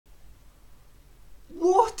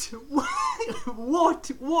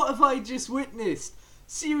What have I just witnessed?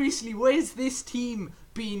 Seriously, where's this team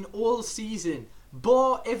been all season?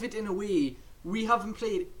 Bar Everton away, we haven't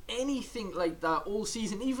played anything like that all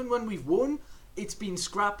season. Even when we've won, it's been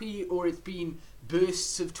scrappy or it's been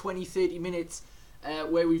bursts of 20-30 minutes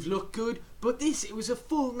where we've looked good. But this, it was a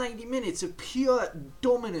full 90 minutes of pure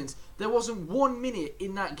dominance. There wasn't 1 minute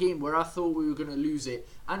in that game where I thought we were going to lose it.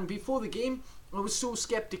 And before the game, I was so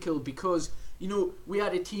sceptical because, you know, we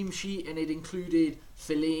had a team sheet and it included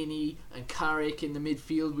Fellaini and Carrick in the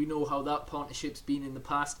midfield. We know how that partnership's been in the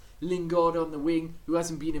past. Lingard on the wing, who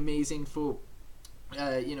hasn't been amazing for,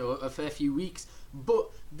 a fair few weeks. But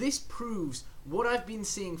this proves what I've been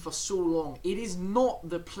saying for so long. It is not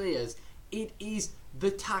the players. It is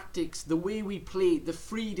the tactics, the way we play, the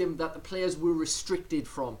freedom that the players were restricted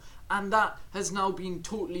from. And that has now been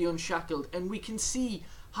totally unshackled. And we can see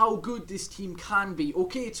how good this team can be.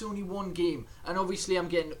 Okay, it's only one game, and obviously I'm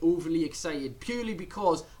getting overly excited purely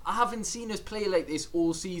because I haven't seen us play like this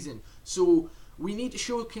all season. So we need to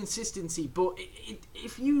show consistency. But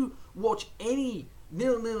if you watch any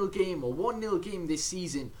 0-0 game or 1-0 game this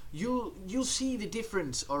season, you'll see the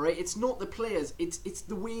difference. All right, it's not the players, it's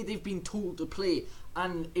the way they've been told to play.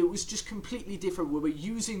 And it was just completely different. We were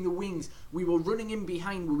using the wings, we were running in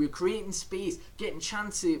behind, we were creating space, getting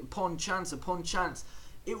chance upon chance upon chance.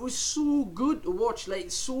 It was so good to watch,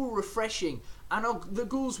 like so refreshing, and the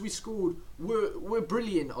goals we scored were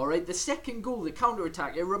brilliant. All right, the second goal, the counter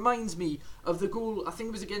attack, it reminds me of the goal, I think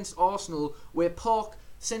it was against Arsenal, where Park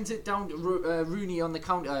sends it down to Rooney on the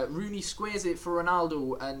counter. Rooney squares it for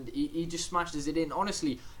Ronaldo, and he just smashes it in.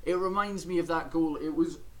 Honestly, it reminds me of that goal. It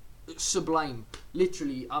was sublime.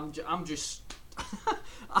 Literally, I'm just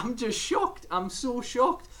I'm just shocked. I'm so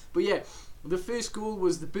shocked. But yeah, the first goal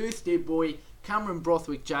was the birthday boy Cameron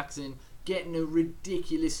Brothwick-Jackson getting a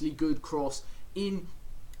ridiculously good cross in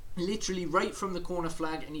literally right from the corner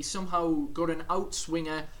flag, and he somehow got an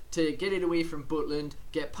outswinger to get it away from Butland,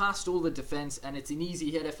 get past all the defence, and it's an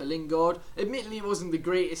easy header for Lingard. Admittedly, it wasn't the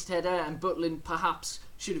greatest header, and Butland perhaps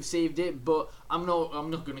should have saved it, but I'm not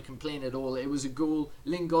going to complain at all. It was a goal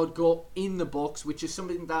Lingard got in the box, which is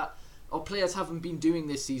something that our players haven't been doing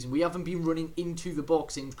this season. We haven't been running into the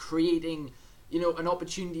box and creating, an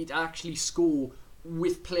opportunity to actually score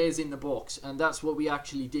with players in the box, and that's what we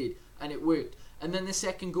actually did, and it worked. And then the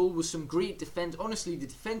second goal was some great defence. Honestly, the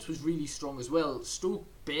defence was really strong as well. Stoke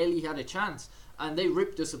barely had a chance, and they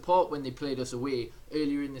ripped us apart when they played us away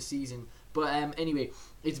earlier in the season. But anyway,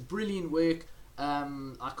 it's brilliant work.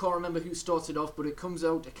 I can't remember who started off, but it comes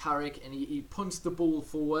out to Carrick, and he punts the ball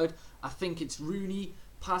forward. I think it's Rooney,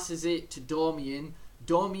 passes it to Darmian.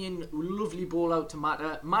 Darmian, lovely ball out to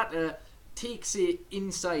Mata. Mata takes it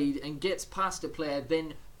inside and gets past a player,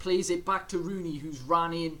 then plays it back to Rooney, who's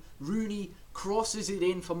ran in. Rooney crosses it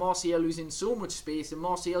in for Martial, who's in so much space, and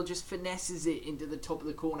Martial just finesses it into the top of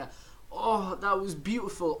the corner. Oh, that was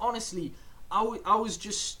beautiful. Honestly, I was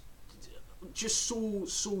just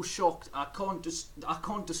so shocked. I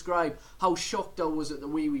can't describe how shocked I was at the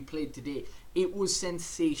way we played today. It was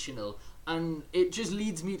sensational. And it just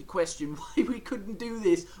leads me to question why we couldn't do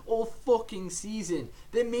this all fucking season.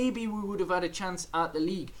 Then maybe we would have had a chance at the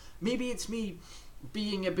league. Maybe it's me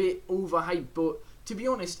being a bit overhyped, but to be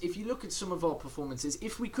honest, if you look at some of our performances,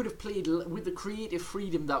 if we could have played with the creative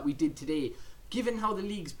freedom that we did today, given how the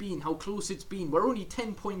league's been, how close it's been, we're only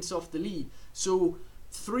 10 points off the lead. So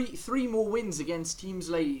three more wins against teams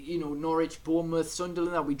like Norwich, Bournemouth,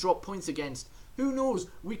 Sunderland that we dropped points against. Who knows?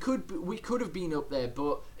 We could have been up there,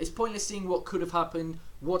 but it's pointless seeing what could have happened.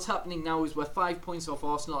 What's happening now is we're 5 points off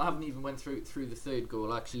Arsenal. I haven't even went through the third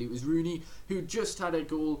goal. Actually, it was Rooney who just had a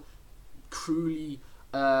goal cruelly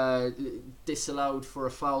disallowed for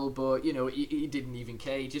a foul, but he didn't even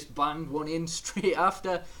care. He just banged one in straight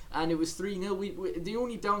after, and it was 3-0. The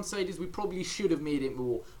only downside is we probably should have made it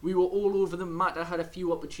more. We were all over them. Mata had a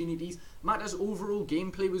few opportunities. Mata's overall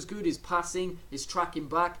gameplay was good, his passing, his tracking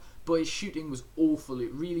back, but his shooting was awful.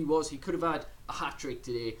 It really was. He could have had a hat-trick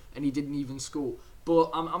today, and he didn't even score.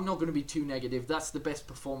 But I'm not going to be too negative. That's the best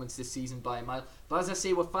performance this season by a mile. But as I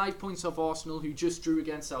say, we're 5 points off Arsenal, who just drew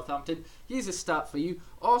against Southampton. Here's a stat for you.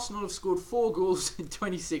 Arsenal have scored 4 goals in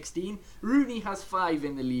 2016. Rooney has 5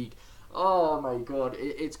 in the league. Oh my God,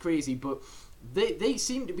 it's crazy. But they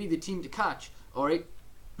seem to be the team to catch. All right.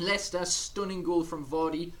 Leicester, stunning goal from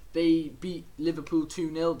Vardy. They beat Liverpool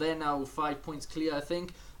 2-0. They're now 5 points clear, I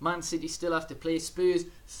think. Man City still have to play. Spurs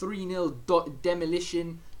 3-0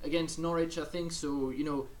 demolition against Norwich, I think. So,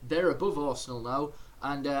 they're above Arsenal now.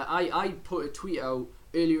 And I put a tweet out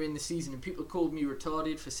earlier in the season and people called me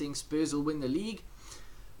retarded for saying Spurs will win the league.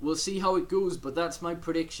 We'll see how it goes, but that's my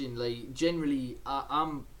prediction. Like, generally,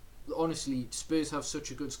 I'm honestly, Spurs have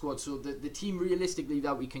such a good squad. So the team realistically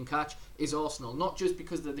that we can catch is Arsenal. Not just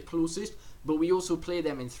because they're the closest, but we also play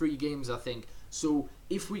them in 3 games, I think. So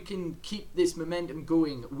if we can keep this momentum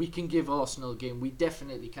going, we can give Arsenal a game. We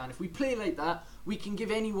definitely can. If we play like that, we can give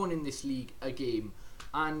anyone in this league a game.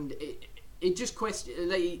 And it just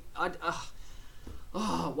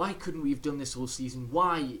why couldn't we have done this all season?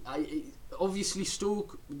 Why? Obviously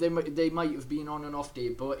Stoke, they might have been on an off day,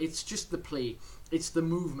 but it's just the play, it's the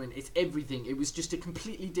movement, it's everything. It was just a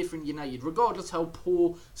completely different United. Regardless how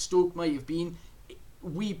poor Stoke might have been,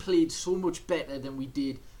 we played so much better than we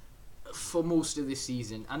did for most of this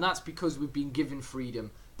season, and that's because we've been given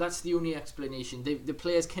freedom. That's the only explanation. The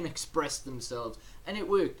players can express themselves, and it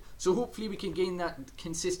worked. So hopefully we can gain that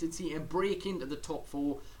consistency and break into the top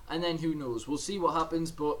 4, and then who knows, we'll see what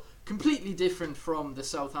happens. But completely different from the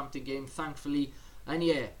Southampton game, thankfully. And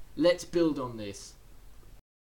yeah, let's build on this.